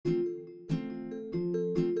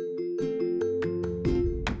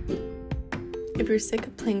If you're sick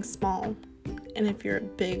of playing small, and if you're a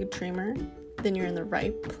big dreamer, then you're in the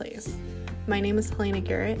right place. My name is Helena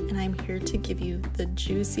Garrett, and I'm here to give you the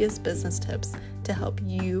juiciest business tips to help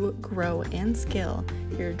you grow and scale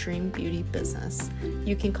your dream beauty business.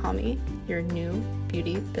 You can call me your new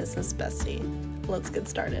beauty business bestie. Let's get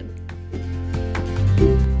started.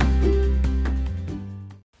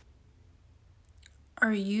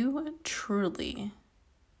 Are you truly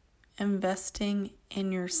investing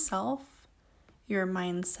in yourself, your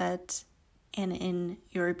mindset, and in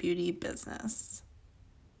your beauty business?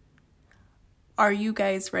 Are you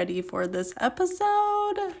guys ready for this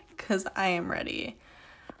episode? Because I am ready.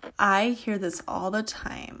 I hear this all the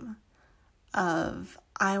time of,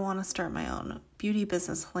 I want to start my own beauty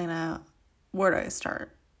business, Helena. Where do I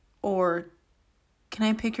start? Or can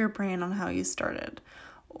I pick your brain on how you started?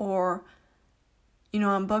 Or,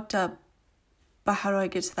 I'm booked up, but how do I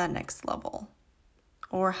get to that next level?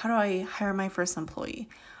 Or how do I hire my first employee?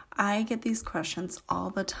 I get these questions all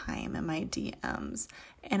the time in my DMs,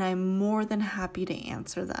 and I'm more than happy to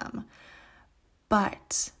answer them.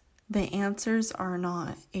 But the answers are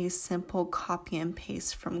not a simple copy and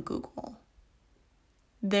paste from Google.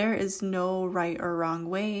 There is no right or wrong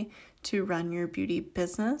way to run your beauty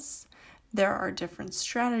business. There are different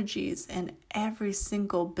strategies, and every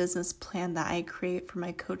single business plan that I create for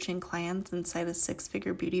my coaching clients inside a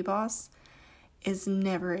 6-figure beauty boss is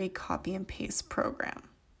never a copy and paste program.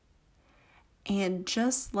 And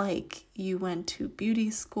just like you went to beauty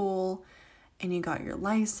school and you got your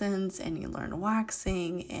license and you learned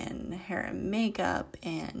waxing and hair and makeup,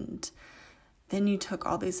 and then you took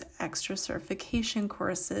all these extra certification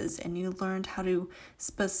courses and you learned how to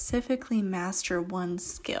specifically master one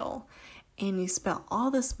skill, and you spent all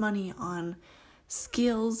this money on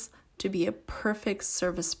skills to be a perfect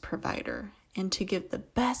service provider and to give the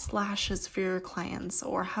best lashes for your clients,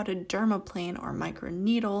 or how to dermaplane or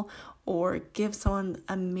microneedle, or give someone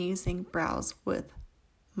amazing brows with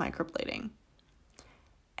microblading.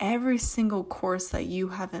 Every single course that you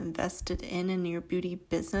have invested in your beauty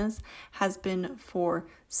business has been for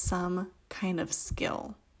some kind of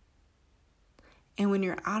skill. And when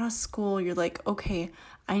you're out of school, you're like, okay,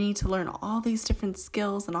 I need to learn all these different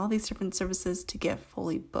skills and all these different services to get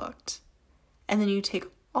fully booked. And then you take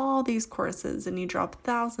all these courses and you drop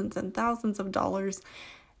thousands and thousands of dollars,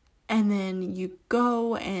 and then you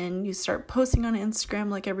go and you start posting on Instagram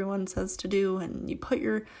like everyone says to do, and you put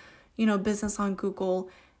your business on Google,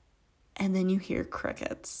 and then you hear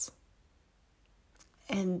crickets.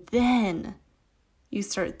 And then you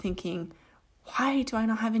start thinking, why do I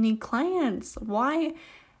not have any clients? Why,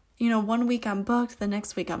 1 week I'm booked, the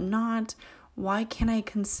next week I'm not. Why can't I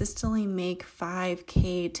consistently make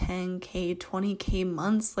 5K, 10K, 20K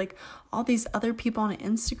months like all these other people on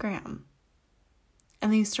Instagram?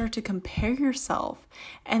 And then you start to compare yourself,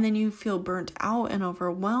 and then you feel burnt out and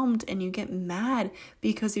overwhelmed, and you get mad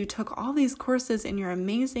because you took all these courses and you're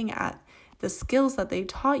amazing at the skills that they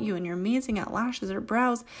taught you, and you're amazing at lashes or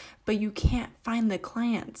brows, but you can't find the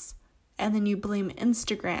clients. And then you blame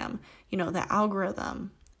Instagram, the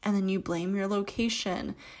algorithm. And then you blame your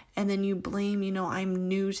location. And then you blame, I'm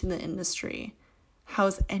new to the industry.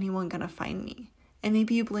 How's anyone going to find me? And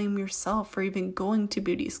maybe you blame yourself for even going to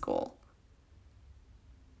beauty school.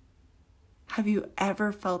 Have you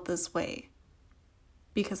ever felt this way?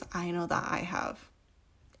 Because I know that I have.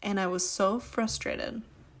 And I was so frustrated.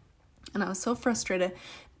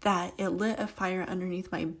 That it lit a fire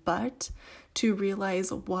underneath my butt to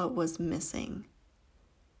realize what was missing.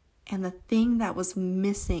 And the thing that was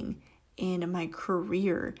missing in my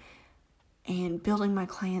career and building my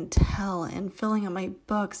clientele and filling up my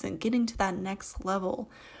books and getting to that next level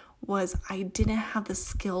was I didn't have the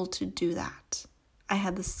skill to do that. I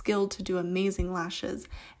had the skill to do amazing lashes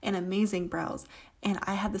and amazing brows, and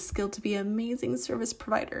I had the skill to be an amazing service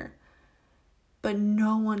provider. But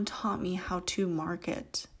no one taught me how to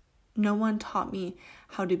market. No one taught me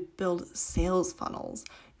how to build sales funnels.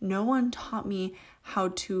 No one taught me how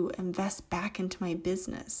to invest back into my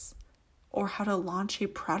business, or how to launch a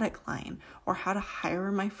product line, or how to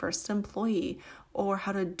hire my first employee, or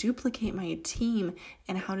how to duplicate my team,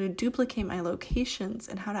 and how to duplicate my locations,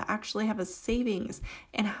 and how to actually have a savings,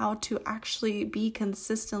 and how to actually be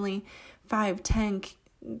consistently 5,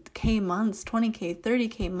 10K months, 20K,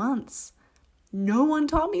 30K months. No one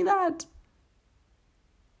taught me that.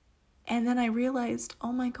 And then I realized,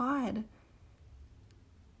 oh my God,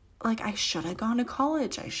 I should have gone to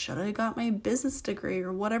college. I should have got my business degree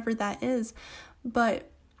or whatever that is.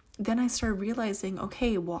 But then I started realizing,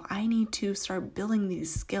 okay, well, I need to start building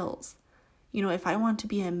these skills. If I want to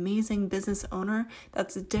be an amazing business owner,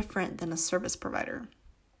 that's different than a service provider.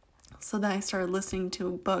 So then I started listening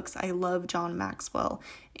to books. I love John Maxwell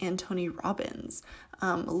and Tony Robbins.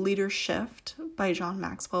 Leadership by John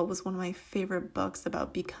Maxwell was one of my favorite books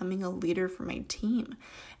about becoming a leader for my team.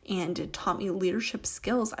 And it taught me leadership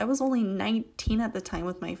skills. I was only 19 at the time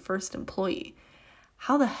with my first employee.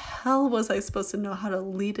 How the hell was I supposed to know how to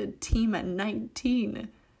lead a team at 19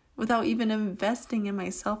 without even investing in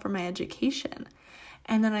myself or my education?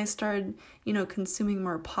 And then I started, consuming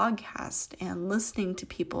more podcasts and listening to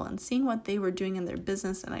people and seeing what they were doing in their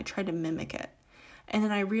business, and I tried to mimic it. And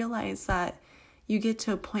then I realized that you get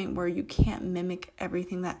to a point where you can't mimic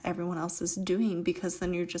everything that everyone else is doing, because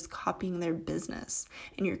then you're just copying their business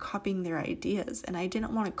and you're copying their ideas. And I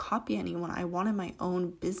didn't want to copy anyone. I wanted my own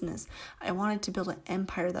business. I wanted to build an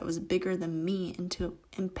empire that was bigger than me and to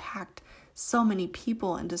impact so many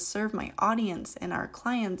people and to serve my audience and our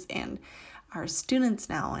clients and our students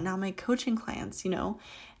now, and now my coaching clients, And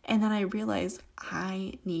then I realized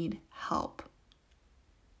I need help.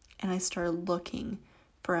 And I started looking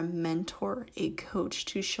for a mentor, a coach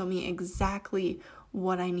to show me exactly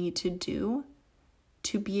what I need to do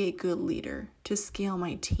to be a good leader, to scale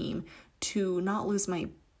my team, to not lose my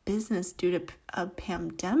business due to a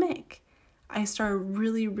pandemic. I started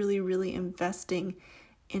really, really, really investing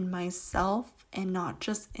in myself and not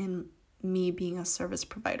just in me being a service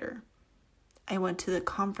provider. I went to the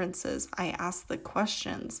conferences. I asked the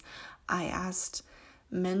questions. I asked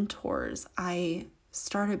mentors. I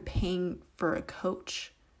started paying for a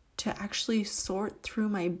coach to actually sort through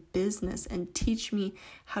my business and teach me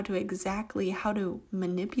how to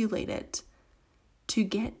manipulate it to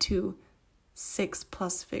get to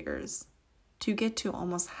 6+ figures, to get to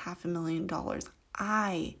almost $500,000.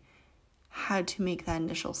 I had to make that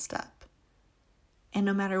initial step. And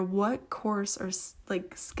no matter what course or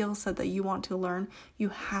skill set that you want to learn, you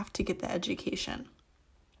have to get the education.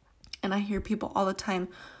 And I hear people all the time,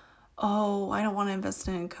 oh, I don't want to invest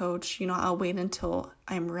in a coach. I'll wait until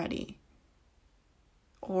I'm ready.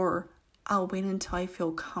 Or I'll wait until I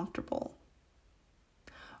feel comfortable.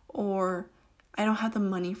 Or I don't have the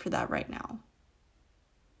money for that right now.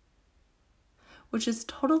 Which is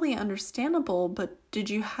totally understandable, but did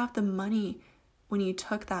you have the money when you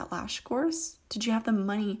took that lash course? Did you have the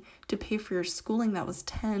money to pay for your schooling that was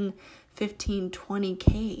 10, 15,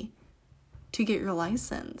 20K to get your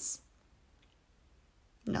license?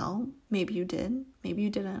 No, maybe you did, maybe you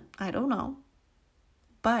didn't, I don't know.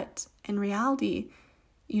 But in reality,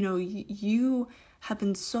 you have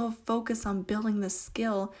been so focused on building the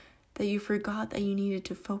skill that you forgot that you needed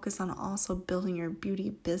to focus on also building your beauty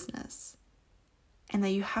business. And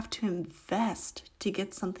that you have to invest to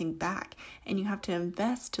get something back. And you have to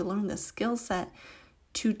invest to learn the skill set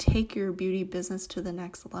to take your beauty business to the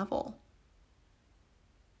next level.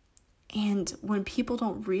 And when people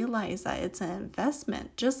don't realize that it's an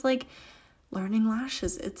investment, just like learning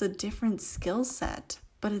lashes, it's a different skill set,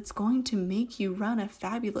 but it's going to make you run a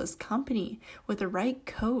fabulous company with the right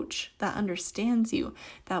coach that understands you,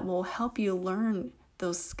 that will help you learn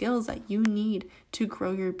those skills that you need to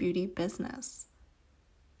grow your beauty business.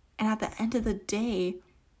 And at the end of the day,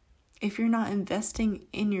 if you're not investing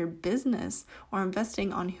in your business or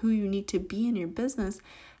investing on who you need to be in your business,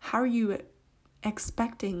 how are you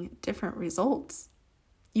expecting different results?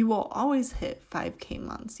 You will always hit 5K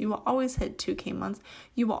months. You will always hit 2K months.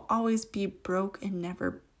 You will always be broke and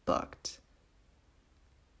never booked.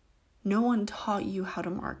 No one taught you how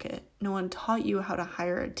to market. No one taught you how to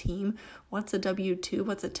hire a team. What's a W-2?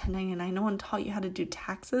 What's a 1099? No one taught you how to do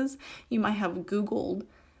taxes. You might have Googled,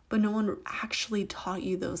 but no one actually taught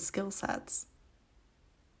you those skill sets.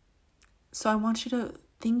 So I want you to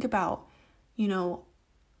think about,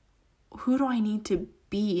 who do I need to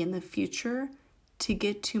be in the future to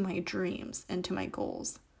get to my dreams and to my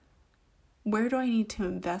goals? Where do I need to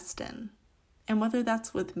invest in? And whether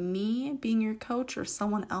that's with me being your coach or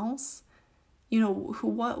someone else,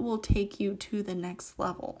 what will take you to the next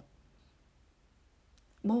level?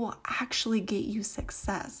 What will actually get you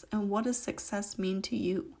success? And what does success mean to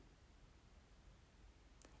you?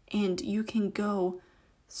 And you can go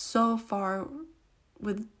so far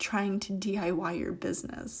with trying to DIY your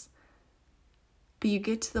business. But you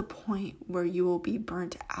get to the point where you will be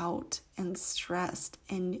burnt out and stressed,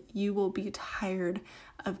 and you will be tired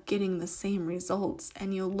of getting the same results.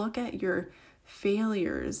 And you'll look at your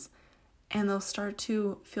failures and they'll start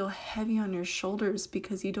to feel heavy on your shoulders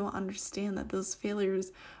because you don't understand that those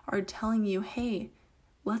failures are telling you, hey,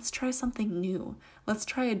 let's try something new. Let's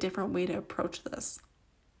try a different way to approach this.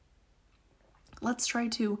 Let's try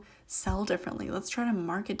to sell differently. Let's try to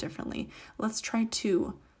market differently. Let's try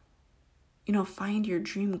to, find your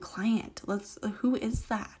dream client. Who is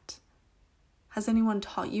that? Has anyone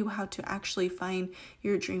taught you how to actually find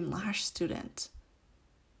your dream lash student?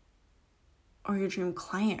 Or your dream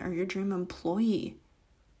client or your dream employee?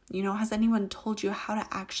 Has anyone told you how to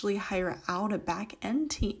actually hire out a back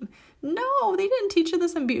end team? No, they didn't teach you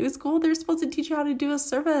this in beauty school. They're supposed to teach you how to do a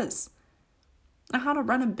service. Not how to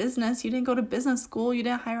run a business. You didn't go to business school. You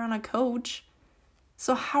didn't hire on a coach.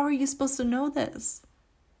 So how are you supposed to know this?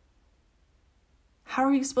 How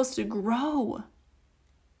are you supposed to grow?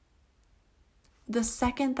 The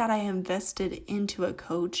second that I invested into a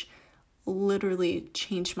coach literally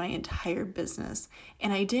changed my entire business.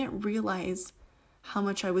 And I didn't realize how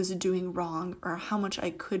much I was doing wrong or how much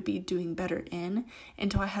I could be doing better in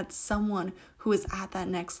until I had someone who was at that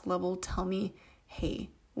next level tell me, hey,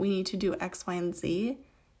 we need to do X, Y, and Z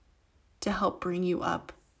to help bring you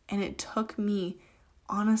up. And it took me,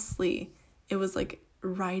 honestly, it was like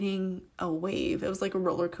riding a wave. It was like a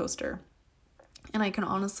roller coaster. And I can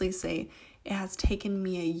honestly say it has taken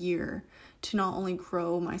me a year to not only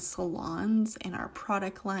grow my salons and our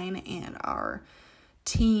product line and our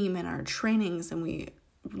team and our trainings, and we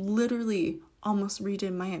literally almost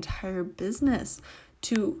redid my entire business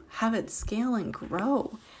to have it scale and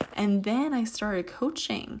grow. And then I started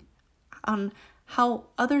coaching on how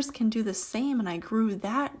others can do the same, and I grew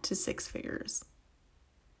that to 6 figures.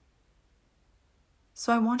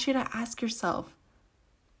 So I want you to ask yourself,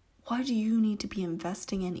 what do you need to be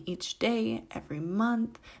investing in each day, every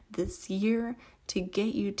month, this year to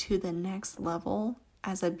get you to the next level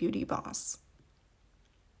as a beauty boss?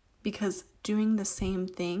 Because doing the same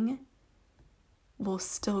thing will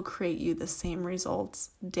still create you the same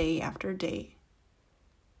results day after day.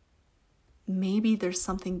 Maybe there's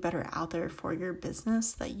something better out there for your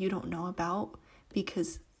business that you don't know about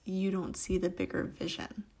because you don't see the bigger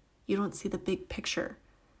vision. You don't see the big picture.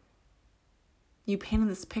 You painted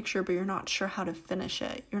this picture, but you're not sure how to finish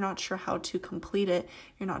it. You're not sure how to complete it.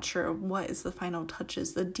 You're not sure what is the final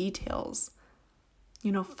touches, the details.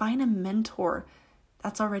 Find a mentor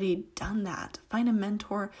that's already done that. Find a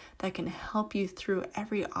mentor that can help you through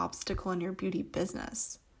every obstacle in your beauty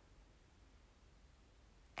business.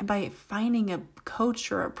 And by finding a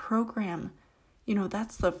coach or a program,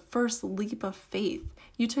 that's the first leap of faith.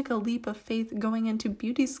 You took a leap of faith going into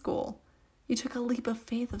beauty school. You took a leap of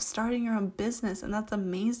faith of starting your own business, and that's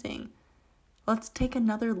amazing. Let's take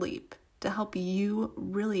another leap to help you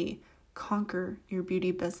really conquer your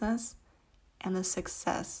beauty business and the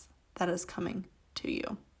success that is coming to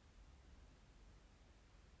you.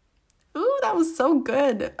 Ooh, that was so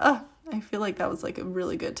good. I feel like that was like a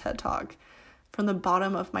really good TED Talk from the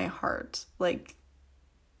bottom of my heart. Like,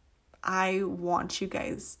 I want you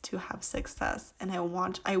guys to have success, and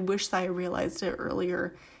I wish that I realized it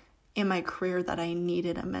earlier in my career that I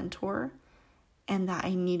needed a mentor and that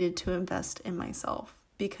I needed to invest in myself,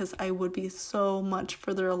 because I would be so much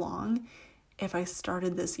further along if I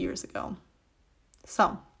started this years ago.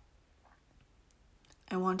 So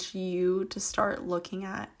I want you to start looking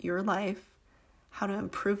at your life, how to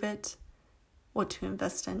improve it, what to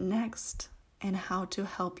invest in next, and how to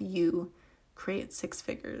help you create 6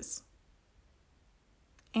 figures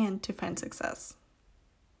and to find success.